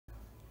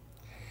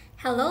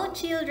Hello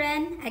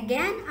children,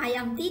 again I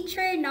am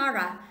teacher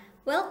Nora.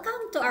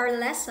 Welcome to our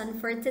lesson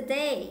for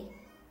today.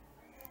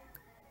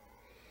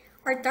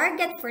 Our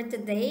target for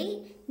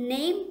today,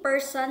 name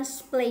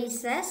persons,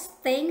 places,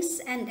 things,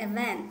 and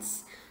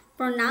events.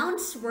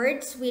 Pronounce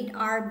words with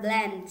our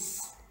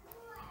blends.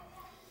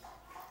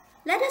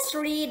 Let us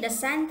read the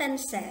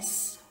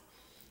sentences.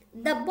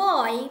 The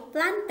boy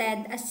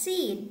planted a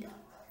seed.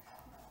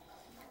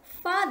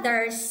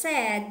 Father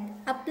said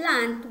a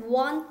plant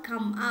won't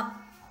come up.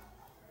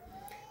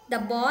 The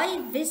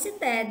boy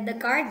visited the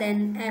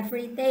garden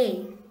every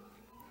day.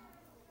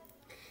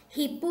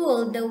 He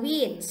pulled the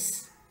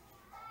weeds.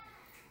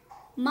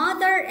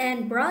 Mother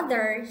and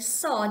brother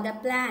saw the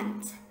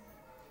plant.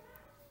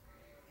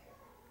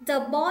 The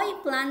boy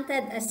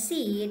planted a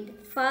seed.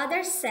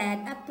 Father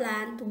said a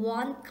plant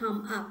won't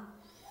come up.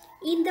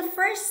 In the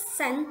first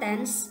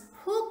sentence,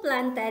 who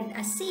planted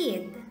a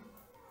seed?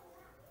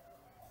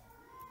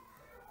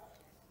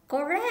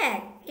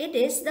 Correct, it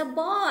is the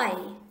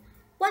boy.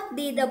 What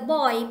did the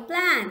boy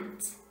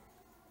plant?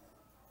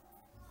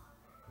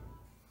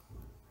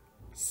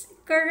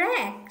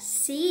 Correct,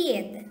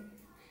 seed.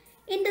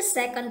 In the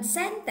second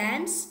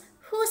sentence,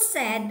 who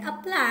said a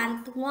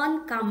plant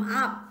won't come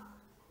up?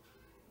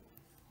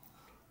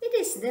 It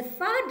is the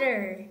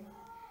father.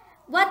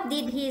 What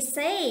did he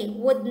say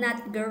would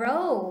not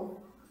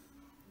grow?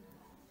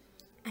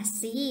 A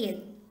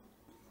seed.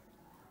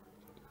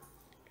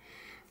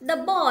 The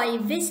boy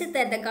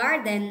visited the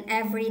garden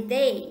every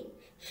day.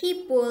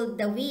 He pulled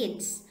the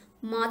weeds.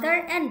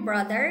 Mother and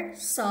brother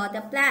saw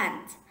the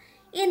plant.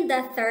 In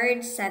the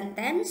third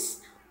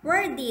sentence,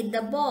 where did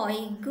the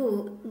boy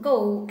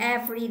go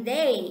every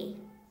day?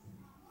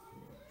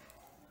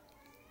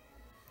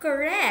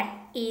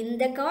 Correct, in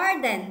the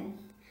garden.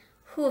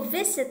 Who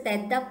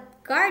visited the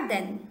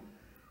garden?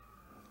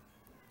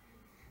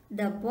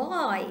 The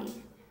boy.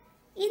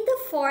 In the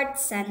fourth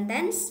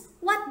sentence,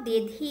 what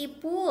did he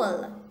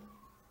pull?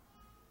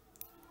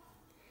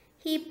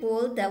 He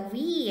pulled the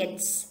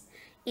weeds.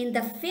 In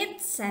the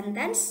fifth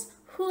sentence,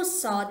 who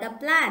saw the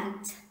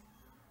plant?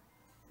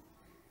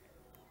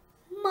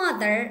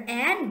 Mother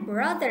and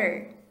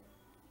brother.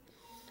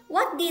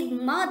 What did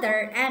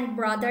mother and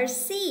brother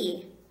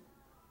see?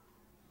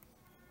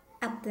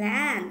 A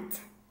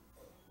plant.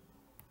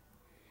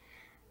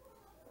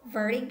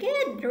 Very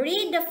good.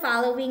 Read the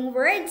following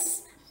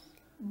words.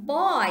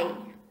 Boy,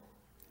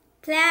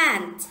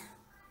 plant,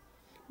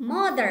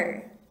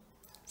 mother,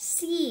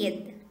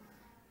 seed,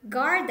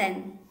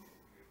 garden,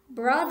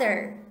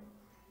 brother,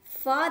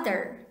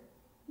 father,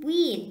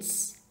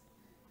 weeds.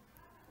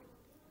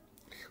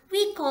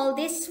 We call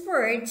these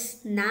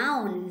words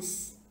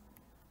nouns.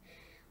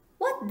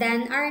 What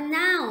then are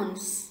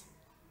nouns?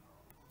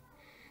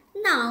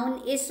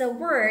 Noun is a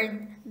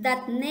word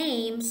that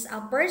names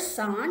a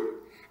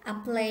person, a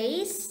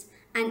place,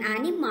 an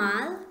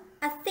animal,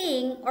 a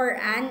thing, or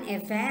an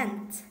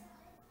event.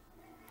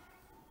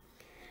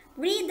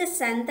 Read the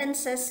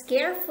sentences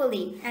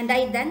carefully and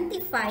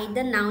identify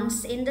the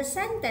nouns in the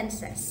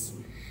sentences.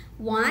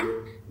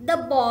 1. The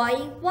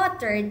boy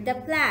watered the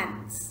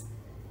plants.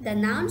 The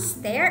nouns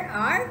there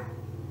are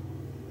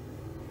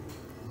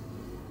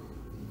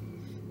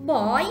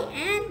boy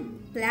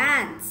and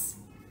plants.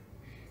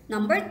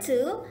 Number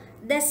 2.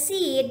 The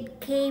seed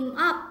came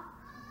up.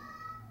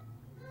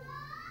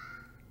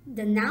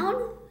 The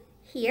noun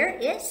here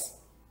is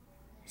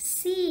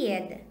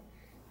seed.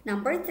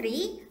 Number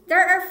 3,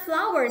 there are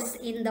flowers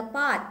in the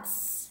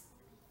pots.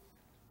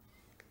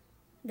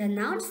 The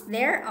nouns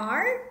there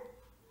are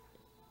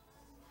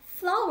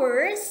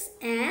flowers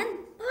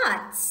and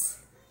pots.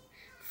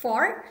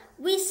 4,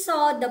 we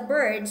saw the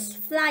birds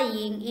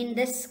flying in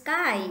the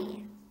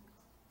sky.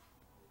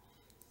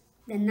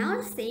 The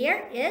nouns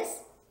there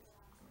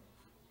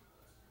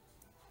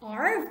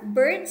are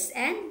birds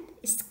and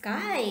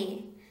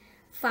sky.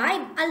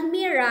 5,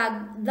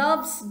 Almira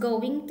loves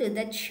going to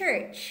the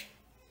church.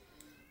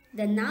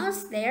 The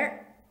nouns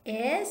there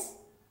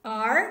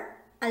are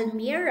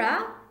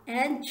Almira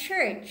and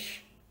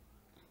church.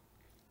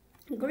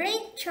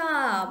 Great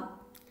job!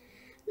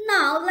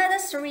 Now let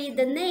us read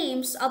the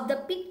names of the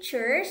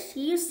pictures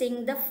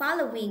using the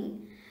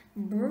following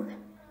br,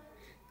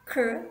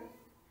 kr,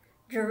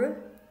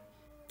 dr,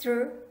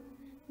 tr,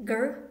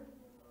 gr,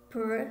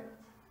 pr,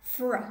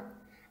 fr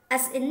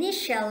as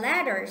initial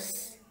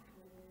letters.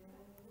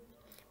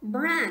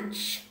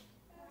 Branch,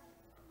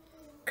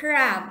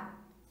 crab,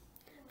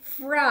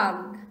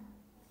 frog,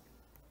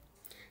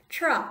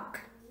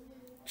 truck,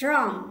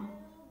 drum,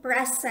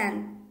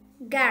 present,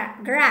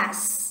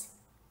 grass.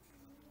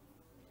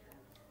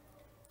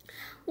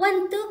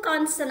 When two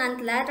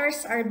consonant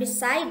letters are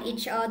beside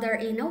each other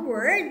in a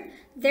word,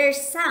 their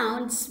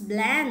sounds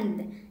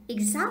blend.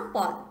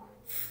 Example,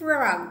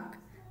 frog,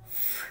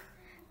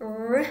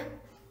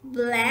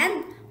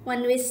 blend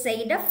when we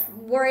say the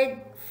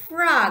word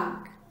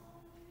frog.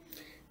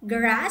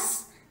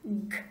 Grass,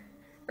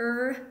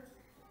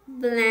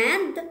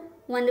 blend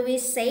when we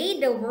say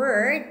the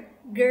word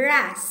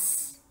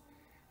grass.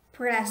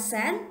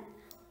 Present,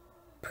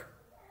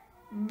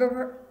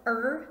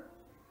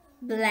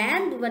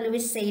 blend when we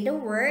say the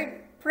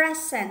word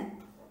present.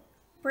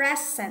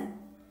 Present.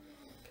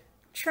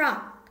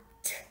 Truck.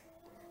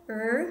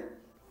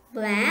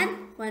 Blend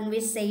when we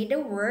say the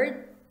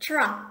word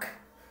truck.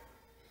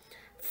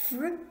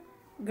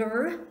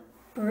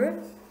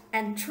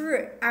 And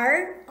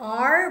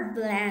are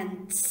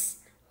blends.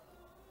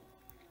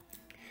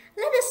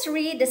 Let us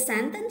read the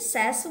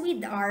sentences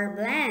with our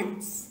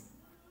blends.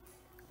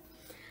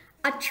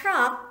 A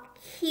truck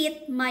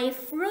hit my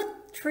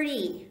fruit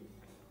tree.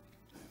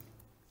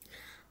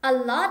 A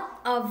lot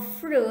of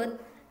fruit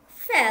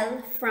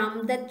fell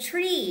from the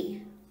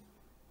tree.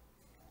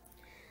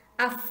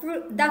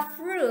 The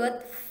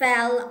fruit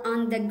fell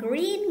on the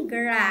green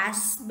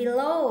grass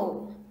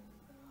below.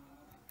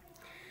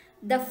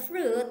 The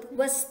fruit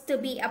was to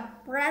be a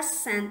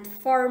present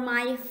for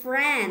my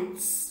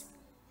friends.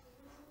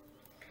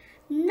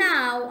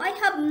 Now I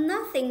have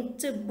nothing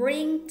to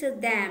bring to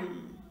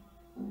them.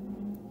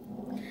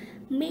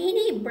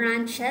 Many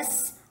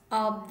branches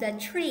of the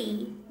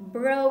tree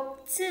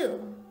broke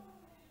too.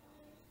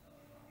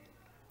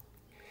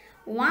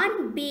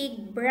 One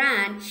big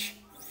branch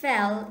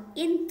fell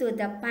into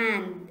the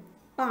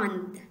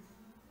pond.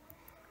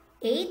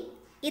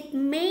 It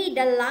made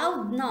a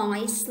loud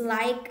noise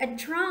like a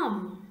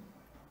drum.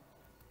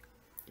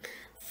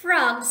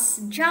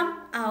 Frogs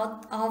jumped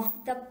out of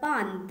the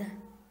pond.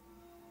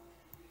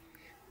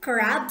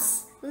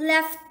 Crabs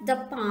left the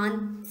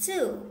pond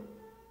too.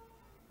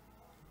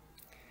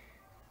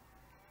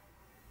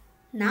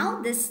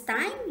 Now this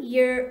time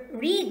you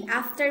read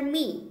after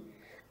me.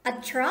 A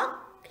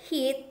truck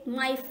hit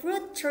my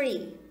fruit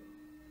tree.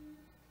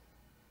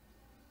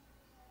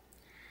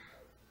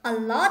 A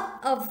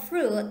lot of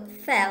fruit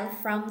fell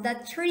from the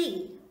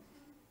tree.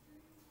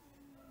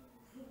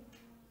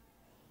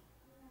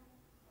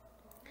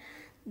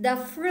 The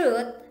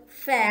fruit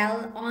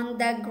fell on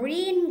the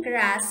green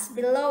grass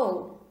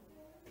below.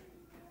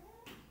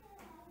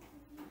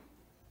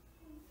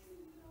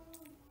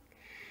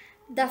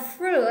 The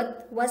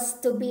fruit was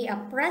to be a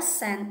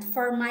present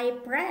for my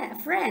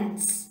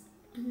friends.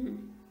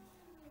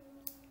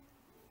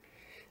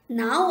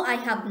 Now I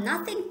have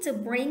nothing to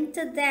bring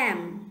to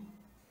them.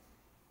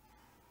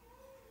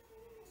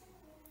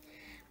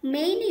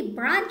 Many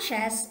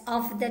branches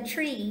of the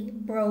tree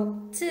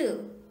broke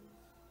too.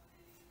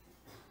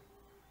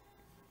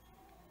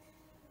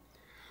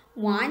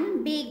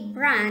 One big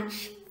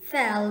branch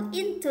fell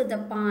into the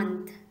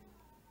pond.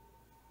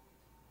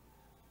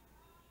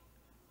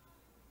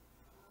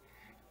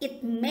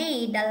 It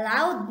made a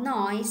loud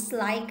noise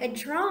like a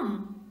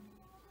drum.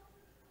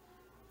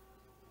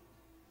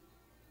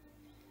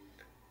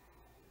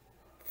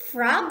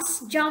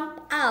 Frogs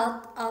jumped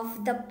out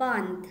of the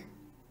pond.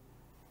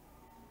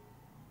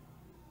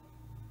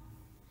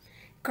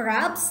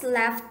 Crabs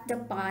left the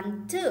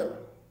pond too.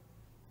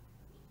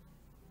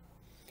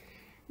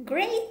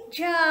 Great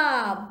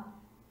job!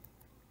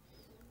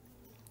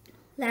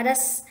 Let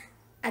us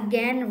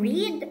again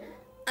read.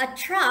 A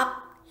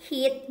truck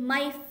hit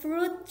my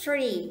fruit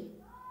tree.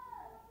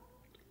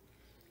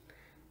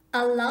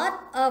 A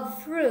lot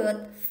of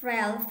fruit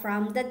fell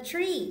from the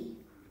tree.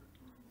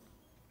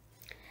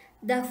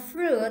 The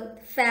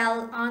fruit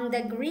fell on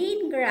the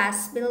green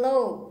grass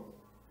below.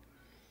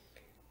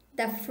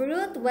 The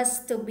fruit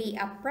was to be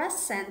a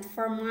present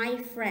for my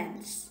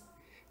friends.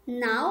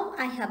 Now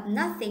I have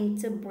nothing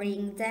to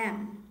bring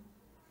them.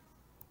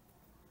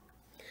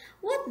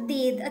 What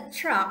did a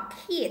truck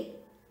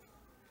hit?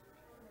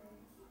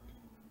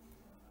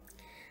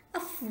 A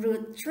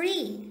fruit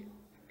tree.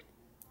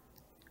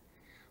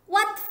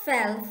 What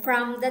fell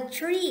from the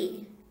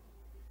tree?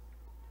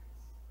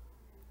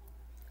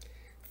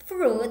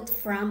 Fruit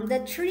from the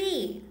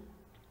tree.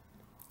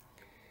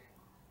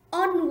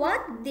 On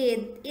what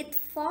did it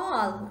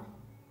fall?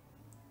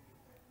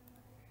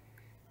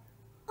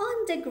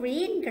 On the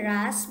green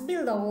grass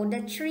below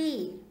the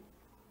tree.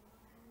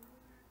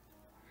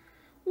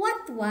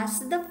 What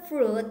was the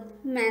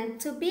fruit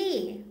meant to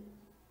be?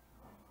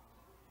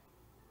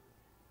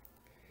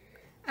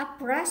 A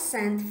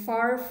present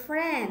for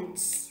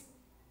friends.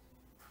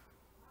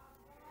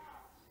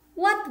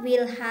 What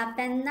will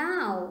happen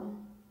now?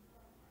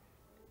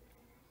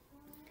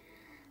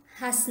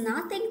 Has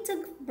nothing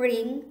to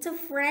bring to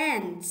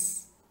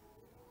friends.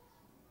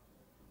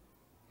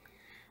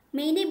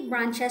 Many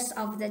branches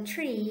of the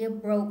tree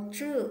broke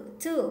through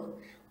too.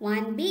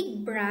 One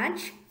big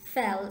branch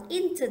fell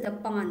into the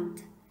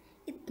pond.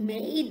 It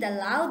made a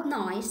loud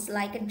noise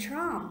like a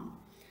drum.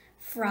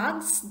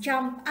 Frogs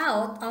jumped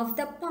out of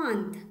the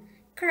pond.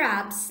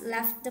 Crabs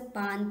left the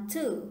pond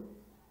too.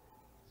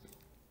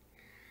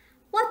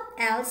 What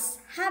else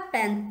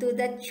happened to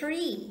the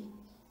tree?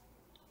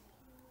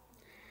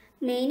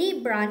 Many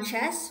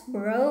branches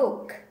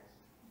broke.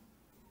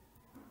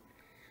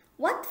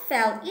 What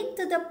fell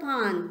into the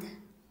pond?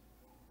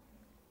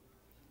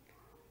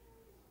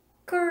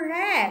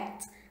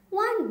 Correct!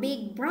 One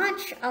big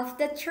branch of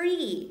the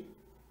tree.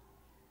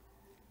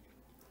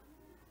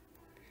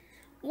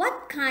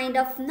 What kind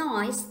of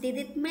noise did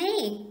it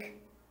make?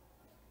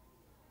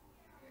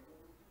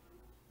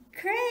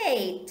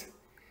 Great!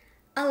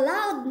 A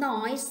loud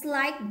noise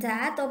like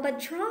that of a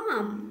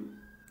drum.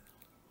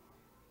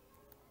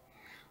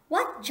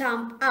 What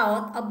jumped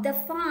out of the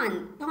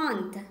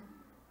pond?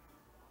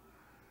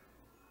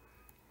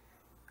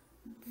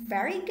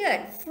 Very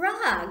good.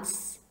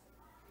 Frogs.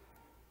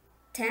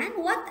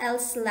 10. What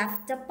else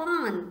left the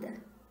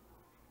pond?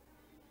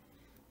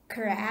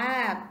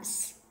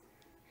 Crabs.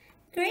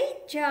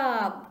 Great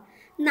job!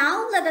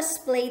 Now let us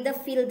play the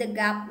fill the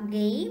gap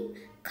game.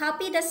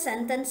 Copy the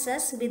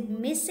sentences with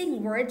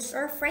missing words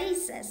or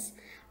phrases.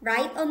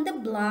 Write on the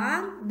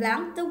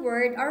blank the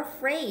word or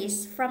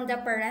phrase from the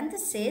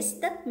parentheses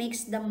that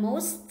makes the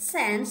most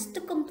sense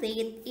to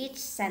complete each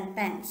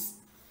sentence.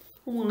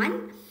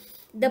 1.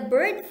 The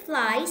bird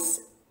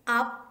flies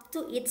up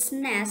to its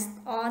nest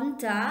on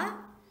the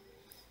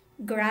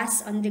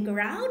grass on the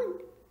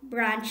ground,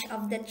 branch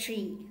of the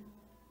tree.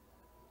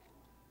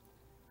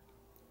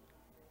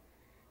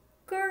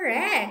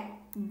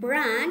 Correct.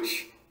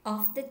 Branch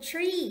of the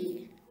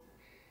tree.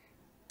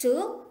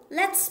 2.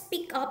 Let's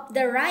pick up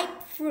the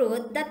ripe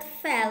fruit that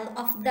fell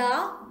off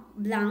the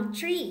blank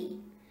tree.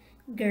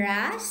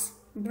 Grass,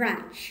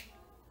 branch.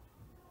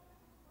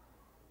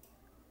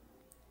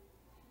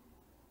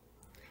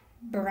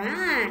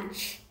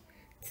 Branch.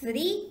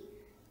 3.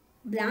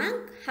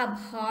 Blank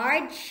have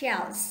hard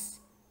shells.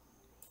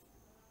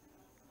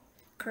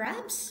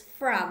 Crabs,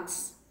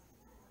 frogs.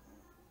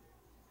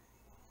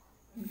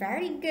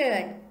 Very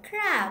good.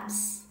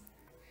 Crabs.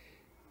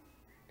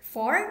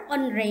 4.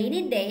 On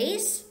rainy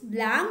days,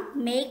 blank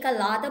make a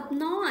lot of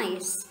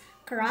noise.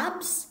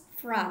 Crabs,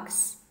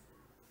 frogs.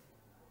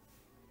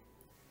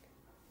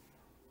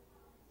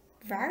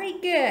 Very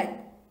good.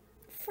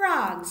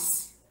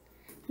 Frogs.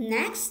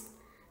 Next,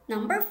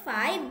 number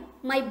 5.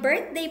 My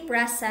birthday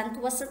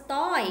present was a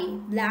toy.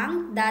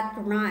 Blank that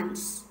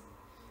runs.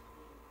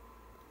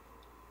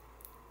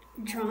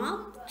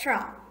 Drum,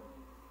 truck.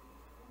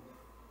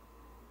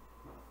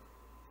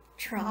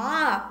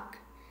 Truck.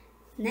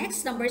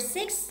 Next, number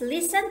 6.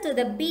 Listen to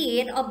the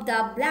beat of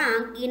the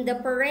blank in the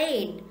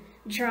parade.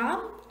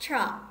 Drum,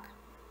 truck.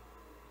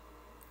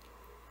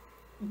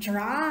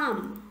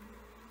 Drum.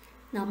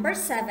 Number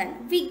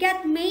 7. We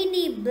get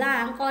many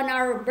blank on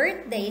our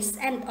birthdays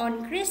and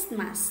on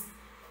Christmas.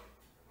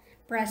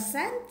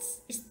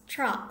 Presents is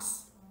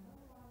trucks.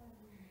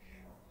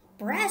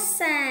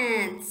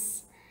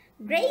 Presents.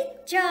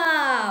 Great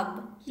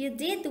job! You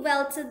did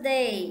well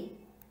today.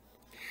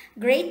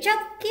 Great job,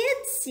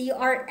 kids! You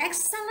are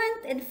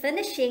excellent in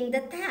finishing the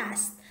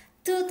task.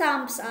 2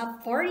 thumbs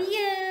up for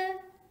you!